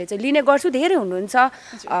सो मैले चाहिँ लिने गर्छु धेरै हुनुहुन्छ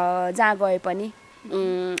जहाँ गए पनि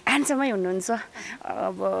ह्यान्डसमै हुनुहुन्छ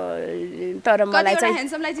अब तर मलाई चाहिँ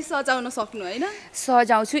ह्यान्डसमलाई चाहिँ सजाउन सक्नु होइन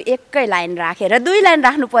सजाउँछु एकै लाइन राखेर 2 लाइन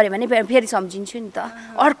राख्नु पर्यो भने फेरि सम्झिन्छु नि त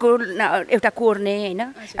अर्को एउटा कोर्ने होइन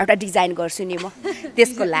एउटा डिजाइन गर्छु नि म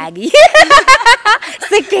त्यसको लागि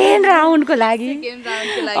सेकेन्ड राउन्डको लागि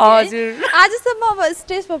हजुर आजसम्म अब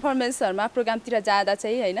स्टेज पर्फर्मेन्सहरूमा प्रोग्रामतिर जाँदा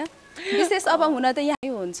चाहिँ होइन विशेष अब हुन त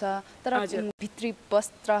यही हुन्छ तर भित्री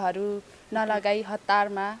वस्त्रहरू नलगाई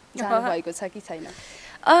हतारमा जानुभएको छ कि छैन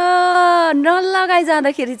नलगाई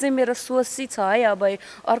जाँदाखेरि चाहिँ मेरो सोच चाहिँ छ है अब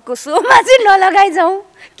अर्को सोमा चाहिँ नलगाई जाउँ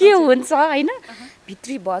के हुन्छ होइन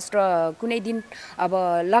भित्री वस्त्र कुनै दिन अब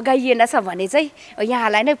लगाइएन छ भने चाहिँ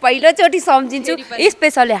यहाँलाई नै पहिलोचोटि सम्झिन्छु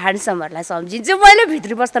स्पेसली ह्यान्डसमहरूलाई सम्झिन्छु मैले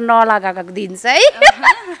भित्री वस्त्र नलगाएको दिन चाहिँ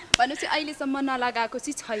भनेपछि अहिलेसम्म नलगाएको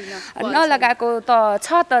चाहिँ छैन नलगाएको त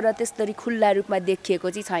छ तर त्यसरी खुल्ला रूपमा देखिएको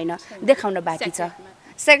चाहिँ छैन देखाउन बाँकी छ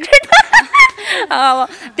सेक्रेट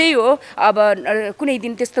त्यही हो अब कुनै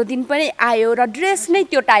दिन त्यस्तो दिन पनि आयो र ड्रेस नै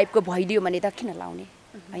त्यो टाइपको भइदियो भने त किन लाउने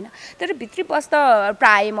होइन तर भित्री वस्त्र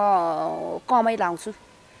प्राय म कम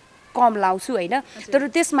लाउँछु होइन तर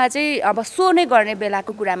त्यसमा चाहिँ अब सो नै गर्ने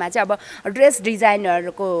बेलाको कुरामा चाहिँ अब ड्रेस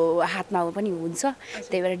डिजाइनरको हातमा पनि हुन्छ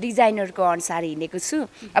त्यही भएर डिजाइनरको अनुसार हिँडेको छु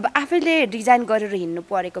अब आफैले डिजाइन गरेर हिँड्नु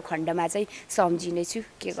परेको खण्डमा चाहिँ सम्झिने छु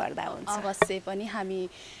के गर्दा हुन्छ अवश्य पनि हामी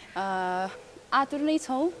आतुर नै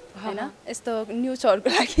छौँ होइन यस्तो न्युजहरूको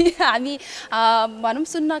लागि हामी भनौँ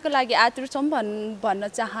सुन्नको लागि आतुर छौँ भन्न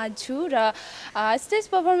चाहन्छु र स्टेज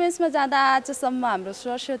पर्फर्मेन्समा जाँदा आजसम्म हाम्रो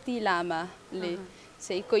सरस्वती लामाले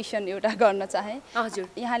चाहिँ क्वेसन एउटा गर्न चाहे हजुर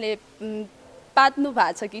यहाँले पात्नु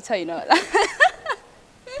भएको छ कि छैन होला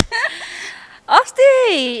अस्ति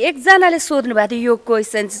एकजनाले सोध्नु भएको थियो यो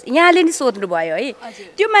क्वेसन यहाँले नि सोध्नु भयो है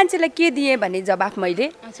त्यो मान्छेलाई के दिएँ भन्ने जवाफ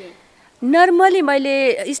मैले नर्मली मैले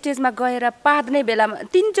स्टेजमा गएर पाद्ने बेलामा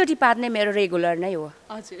 3 चोटि पाद्ने मेरो रेगुलर नै हो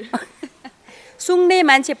हजुर सुँग्ने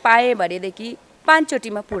मान्छे पाएँ भनेदेखि 5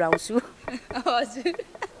 चोटिमा पुर्याउँछु हजुर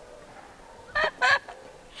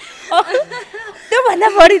त्योभन्दा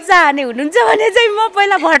बढी चाहने हुनुहुन्छ भने चाहिँ म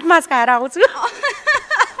पहिला भटमास खाएर आउँछु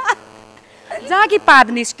जहाँ कि पाद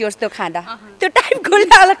निस्कियोस् त्यो खाँदा त्यो टाइपको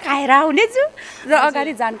लाल खाएर आउने छु र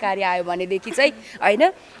अगाडि जानकारी आयो भनेदेखि चाहिँ होइन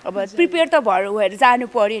अब प्रिपेयर त भएर जानु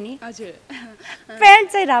पर्यो नि हजुर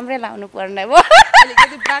प्यान्ट चाहिँ राम्रै लाउनु पर्ने भयो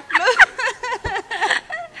अलिकति बाक्लो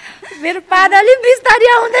मेरो पाद अलि बिस्तारी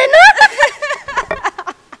आउँदैन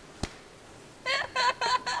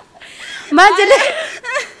मान्छेले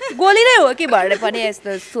गोली नै हो कि भन्ने पनि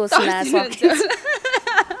यस्तो सोच्न सक्छ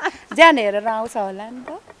ज्यान हेरेर आउँछ होला नि त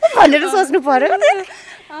भनेर सोच्नु पर्यो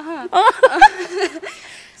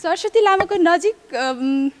सरस्वती लामाको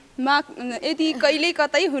नजिकमा यदि कहिल्यै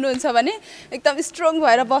कतै हुनुहुन्छ भने एकदम स्ट्रङ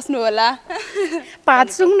भएर बस्नु होला पाद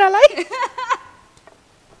सुँग्नलाई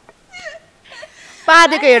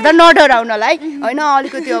पादेको हेर्दा नडराउनलाई होइन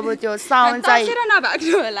अलिकति अब त्यो साउन्ड चाहिँ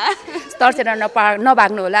नभाग्नु होला तर्सेर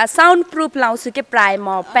नभाग्नु होला साउन्ड प्रुफ लाउँछु के प्राय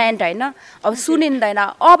म प्यान्ट होइन अब सुनिँदैन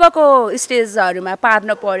अबको स्टेजहरूमा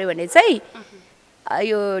पार्न पर्यो भने चाहिँ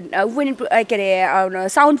यो विन्ड के अरे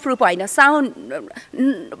साउन्ड प्रुफ होइन साउन्ड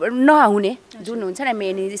नहुने जुन हुन्छ नि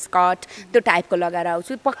मेनी स्कर्ट त्यो टाइपको लगाएर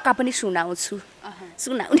आउँछु पक्का पनि सुनाउने छु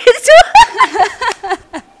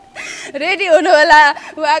रेडी हुनु होला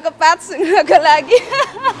उहाँको पात सुन्नको लागि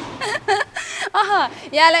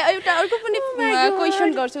यहाँलाई एउटा अर्को पनि क्वेसन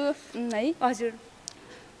गर्छु है हजुर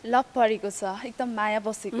लभ परेको छ एकदम माया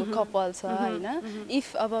बसेको कपाल छ होइन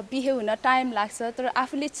इफ अब बिहे हुन टाइम लाग्छ तर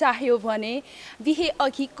आफूले चाह्यो भने बिहे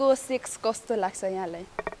अघिको सेक्स कस्तो लाग्छ यहाँलाई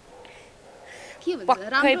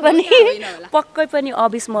पक्कै पनि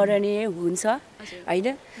अविस्मरणीय हुन्छ होइन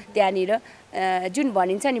त्यहाँनिर जुन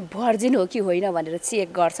भनिन्छ नि भर्जिन हो कि होइन भनेर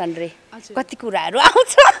चेक गर्छन् रे कति कुराहरू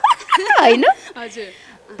आउँछ होइन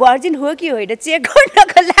भर्जिन हो कि होइन चेक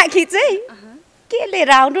गर्नको लागि चाहिँ के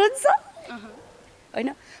लिएर आउनुहुन्छ होइन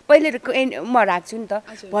पहिले म राख्छु नि त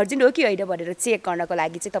भर्जिन हो कि होइन भनेर चेक गर्नको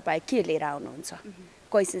लागि चाहिँ तपाईँ के लिएर आउनुहुन्छ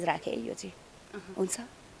क्वेसन्स राखेँ यो चाहिँ हुन्छ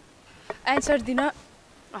एन्सर दिन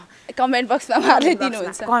कमेन्ट बक्समा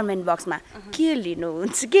हालिदिनुहुन्छ कमेन्ट बक्समा के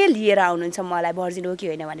लिनुहुन्छ के लिएर आउनुहुन्छ मलाई भर्जिन हो कि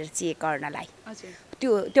होइन भनेर चेक गर्नलाई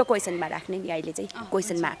त्यो क्वेसनमा राख्ने नि अहिले चाहिँ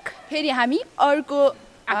क्वेसन मार्क फेरि हामी अर्को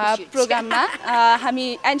प्रोग्राममा हामी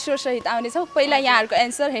एन्सर सहित आउनेछौँ पहिला यहाँहरूको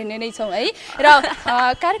एन्सर हेर्ने नै छौँ है र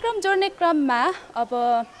कार्यक्रम जोड्ने क्रममा अब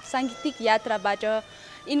साङ्गीतिक यात्राबाट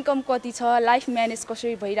इन्कम कति छ लाइफ म्यानेज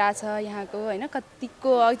कसरी भइरहेछ यहाँको होइन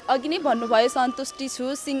कतिको अघि नै भन्नुभयो सन्तुष्टि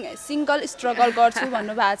छु सिङ्गल स्ट्रगल गर्छु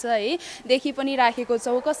भन्नुभएको छ है देखि पनि राखेको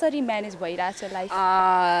छौ कसरी म्यानेज भइरहेछ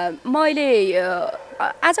लाइफ मैले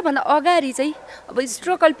आजभन्दा अगाडि चाहिँ अब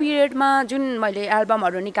स्ट्रगल पिरियडमा जुन मैले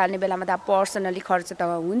एल्बमहरू निकाल्ने बेलामा त पर्सनली खर्च त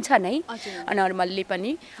हुन्छ नै नर्मल्ली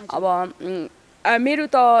पनि अब मेरो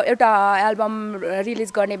त एउटा एल्बम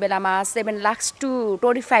रिलिज गर्ने बेलामा 7 लाख टु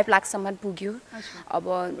 25 लाखसम्म पुग्यो अब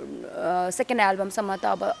सेकेन्ड एल्बमसम्म त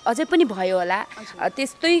अब अझै पनि भयो होला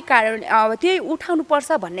त्यस्तै कारण अब त्यही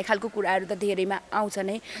उठाउनुपर्छ भन्ने खालको कुराहरू त धेरैमा आउँछ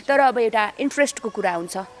नै तर अब एउटा इन्ट्रेस्टको कुरा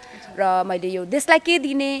हुन्छ र मैले यो देशलाई के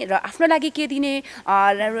दिने र आफ्नो लागि के दिने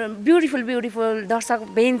ब्युटिफुल दर्शक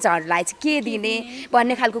बेन्चहरूलाई चाहिँ के दिने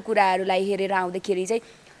भन्ने खालको कुराहरूलाई हेरेर आउँदाखेरि चाहिँ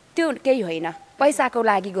त्यो केही होइन पैसाको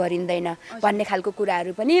लागि गरिँदैन भन्ने खालको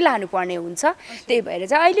कुराहरू पनि लानुपर्ने हुन्छ त्यही भएर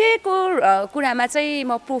चाहिँ अहिलेको कुरामा चाहिँ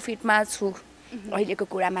म प्रफिटमा छु अहिलेको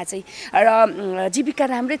कुरामा चाहिँ र जीविका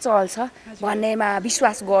राम्रै चल्छ भन्नेमा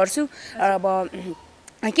विश्वास गर्छु अब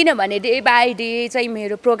किनभने डे बाई डे चाहिँ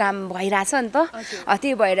मेरो प्रोग्राम भइरहेछ नि त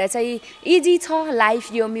त्यही भएर चाहिँ इजी छ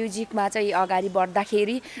लाइफ यो म्युजिकमा चाहिँ अगाडि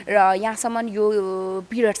बढ्दाखेरि र यहाँसम्म यो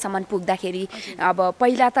पिरियडसम्म पुग्दाखेरि अब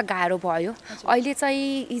पहिला त गाह्रो भयो अहिले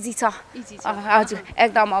चाहिँ इजी छ हजुर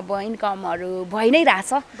एकदम अब इन्कमहरू भइ नै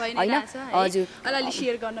रहेछ होइन हजुर अलिअलि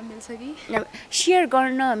सेयर गर्न मिल्छ कि सेयर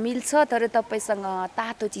गर्न मिल्छ तर तपाईँसँग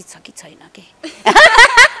तातो चिज छ कि छैन के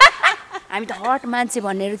हामी त हट मान्छे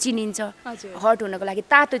भनेर चिनिन्छ हट हुनको लागि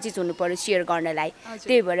तातो चिज हुनु पर्यो सेयर गर्नलाई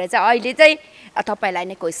त्यही भएर चाहिँ अहिले चाहिँ तपाईँलाई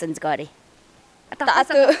नै क्वेसन्स गरेँ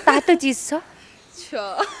तातो चिज छ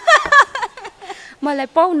मलाई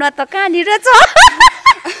पाउन त कहाँनिर छ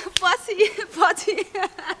पछि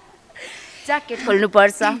ज्याकेट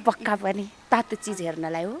खोल्नुपर्छ पक्का पनि तातो चिज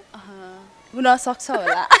हेर्नलाई हो हुन सक्छ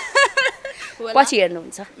होला पछि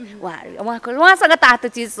हेर्नुहुन्छ उहाँसँग तातो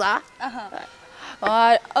चिज छ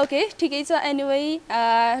ओके ठिकै छ एनिवे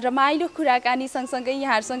रमाइलो कुराकानी सँगसँगै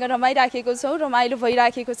यहाँहरूसँग रमाइराखेको छौँ रमाइलो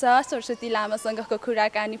भइराखेको छ सरस्वती लामासँगको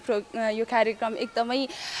कुराकानी यो कार्यक्रम एकदमै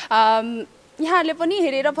यहाँहरूले पनि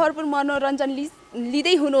हेरेर भरपुर मनोरञ्जन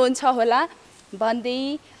लिँदै हुनुहुन्छ होला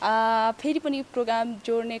भन्दै फेरि पनि प्रोग्राम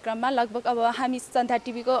जोड्ने क्रममा लगभग अब हामी सन्ध्या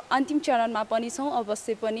टिभीको अन्तिम चरणमा पनि छौँ।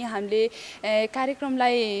 अवश्य पनि हामीले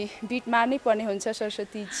कार्यक्रमलाई बिट मार्नै पर्ने हुन्छ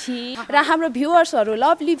सरस्वतीजी र हाम्रो भ्युअर्सहरू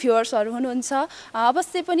लभली भ्युअर्सहरू हुनुहुन्छ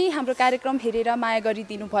अवश्य पनि हाम्रो कार्यक्रम हेरेर माया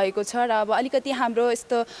गरिदिनु भएको छ र अब अलिकति हाम्रो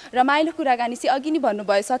यस्तो रमाइलो कुराकानी चाहिँ अघि नै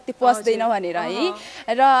भन्नुभयो सत्य पस्दैन भनेर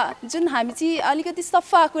है र जुन हामी चाहिँ अलिकति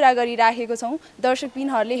सफा कुरा गरिराखेको छौँ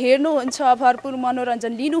दर्शकबिनहरूले हेर्नुहुन्छ भरपुर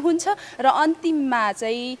मनोरञ्जन लिनुहुन्छ र अन्तिममा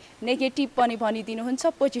चाहिँ नेगेटिभ पनि भनिदिनुहुन्छ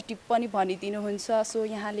पोजिटिभ पनि भनिदिनुहुन्छ सो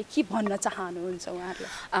यहाँले के भन्न चाहनुहुन्छ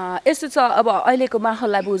उहाँहरूले यस्तो छ अब अहिलेको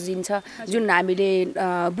माहौललाई बुझिन्छ जुन हामीले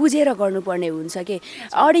बुझेर गर्नुपर्ने हुन्छ कि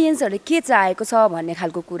अडियन्सहरूले के चाहेको छ भन्ने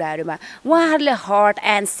खालको कुराहरूमा उहाँहरूले हट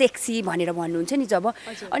एन्ड सेक्सी भनेर भन्नुहुन्छ नि जब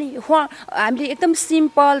अनि हामीले एकदम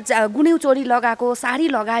सिम्पल गुन्यौ चोली लगाएको साडी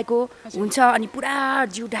लगाएको हुन्छ अनि पुरा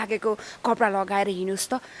जिउ ढाकेको कपडा लगाएर हिँड्नुहोस्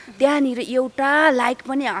त त्यहाँनिर एउटा लाइक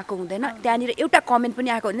पनि आएको हुँदैन त्यहाँनिर एउटा कमेन्ट पनि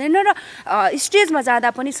आएको हुँदैन र स्टेजमा जाँदा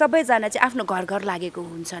पनि सबैजना चाहिँ आफ्नो घर घर लागेको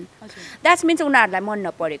हुन्छन् द्याट्स मिन्स उनीहरूलाई मन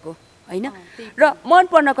नपरेको होइन र मन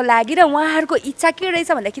पर्नको लागि र उहाँहरूको इच्छा के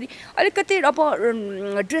रहेछ भन्दाखेरि अलिकति अब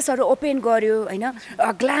ड्रेसहरू ओपन गर्यो होइन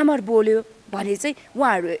ग्ल्यामर बोल्यो भने चाहिँ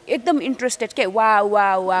उहाँहरू एकदम इन्ट्रेस्टेड के वा वा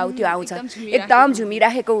वा त्यो आउँछ एकदम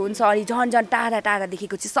झुमिराखेको हुन्छ अनि झन् झन् टाढा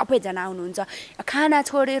टाढादेखिको चाहिँ सबैजना आउनुहुन्छ खाना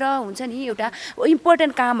छोडेर हुन्छ नि एउटा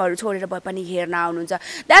इम्पोर्टेन्ट कामहरू छोडेर भए पनि हेर्न आउनुहुन्छ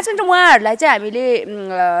द्याट्स मिन्स उहाँहरूलाई चाहिँ हामीले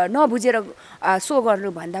नबुझेर सो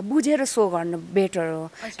गर्नुभन्दा बुझेर सो गर्नु बेटर हो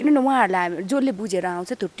किनभने उहाँहरूलाई जसले बुझेर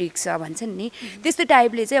आउँछ त्यो टिक्छ भन्छन् नि त्यस्तै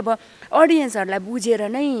टाइपले चाहिँ अब अडियन्सहरूलाई बुझेर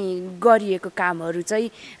नै गरिएको कामहरू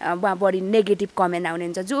चाहिँ उहाँ बढी नेगेटिभ कमेन्ट आउने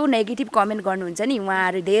हुन्छ जो नेगेटिभ कमेन्ट गर्नुहुन्छ नि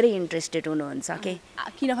उहाँहरू धेरै इन्ट्रेस्टेड हुनुहुन्छ के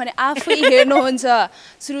किनभने आफै हेर्नुहुन्छ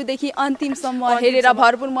सुरुदेखि अन्तिमसम्म हेरेर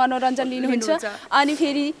भरपुर मनोरञ्जन लिनुहुन्छ अनि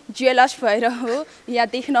फेरि जेलस भएर हो या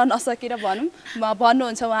देख्न नसकेर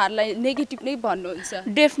भन्नुहुन्छ उहाँहरूलाई नेगेटिभ नै भन्नुहुन्छ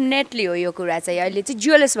डेफिनेटली हो यो कुरा चाहिँ अहिले चाहिँ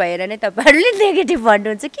जेलस भएर नै तपाईँहरूले नेगेटिभ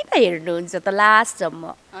भन्नुहुन्छ किन हेर्नुहुन्छ त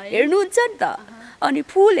लास्टसम्म हेर्नुहुन्छ नि त अनि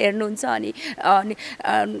फुल हेर्नुहुन्छ अनि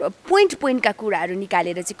पोइन्टका कुराहरू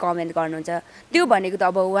निकालेर चाहिँ कमेन्ट गर्नुहुन्छ त्यो भनेको त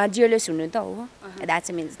अब उहाँ जेलस हुनु त हो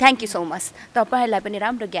that's means thank you so much तपाईँहरूलाई पनि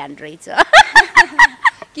राम्रो ज्ञान रहेछ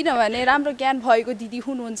किनभने राम्रो ज्ञान भएको दिदी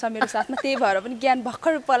हुनुहुन्छ मेरो साथमा त्यही भएर पनि ज्ञान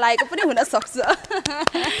भर्खर पलाएको पनि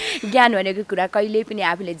हुनसक्छ ज्ञान भनेको कुरा कहिल्यै पनि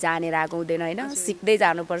आफूले जानेर आएको हुँदैन होइन सिक्दै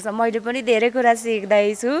जानुपर्छ मैले पनि धेरै कुरा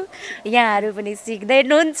सिक्दैछु यहाँहरू पनि सिक्दै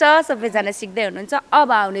हुनुहुन्छ सबैजना सिक्दै हुनुहुन्छ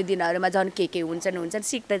अब आउने दिनहरूमा झन् के हुन्छन्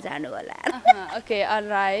सिक्दै जानु होला ओके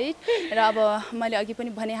अलराइट र अब मैले अघि पनि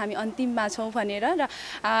भने हामी अन्तिममा छौँ भनेर र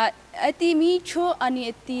यति मिठो अनि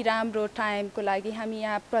यति राम्रो टाइमको लागि हामी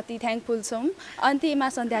यहाँ प्रति थ्याङ्कफुल छौँ अन्त्यमा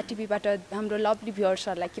सन्ध्या टिभीबाट हाम्रो लभली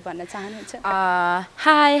भ्युअर्सहरूलाई के भन्न चाहनुहुन्छ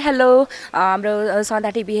हाई हेलो हाम्रो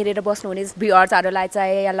सन्ध्या टिभी हेरेर बस्नुहुने भ्युअर्सहरूलाई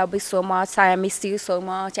चाहिँ I love you so much I miss you so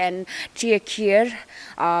much and take care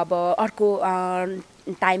अब अर्को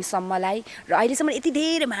टाइमसम्मलाई र अहिलेसम्म यति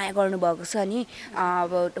धेरै माया गर्नुभएको छ नि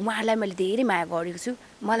अब उहाँहरूलाई मैले धेरै माया गरेको छु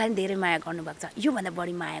मलाई पनि धेरै माया गर्नुभएको छ योभन्दा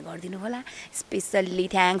बढी माया गरिदिनु होला स्पेसल्ली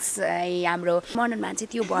थ्याङ्क्स हाम्रो मनमा चाहिँ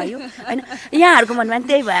त्यो भयो होइन यहाँहरूको मनमा पनि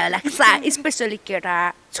त्यही भयो होला स्पेसल्ली केटा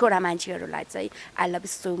छोरा मान्छेहरूलाई चाहिँ I love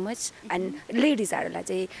you so much and लेडिजहरूलाई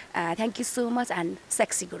चाहिँ thank you so much and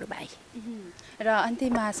sexy गुरु भाइ र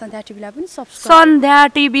अन्त्यमा सन्ध्या टिभीलाई पनि सन्ध्या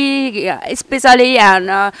टिभी स्पेसली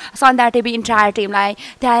सन्ध्या टिभी इन्टायर टिमलाई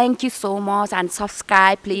thank you so much and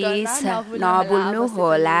subscribe please नभुल्नु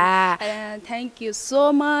होला thank you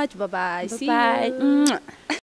so much by by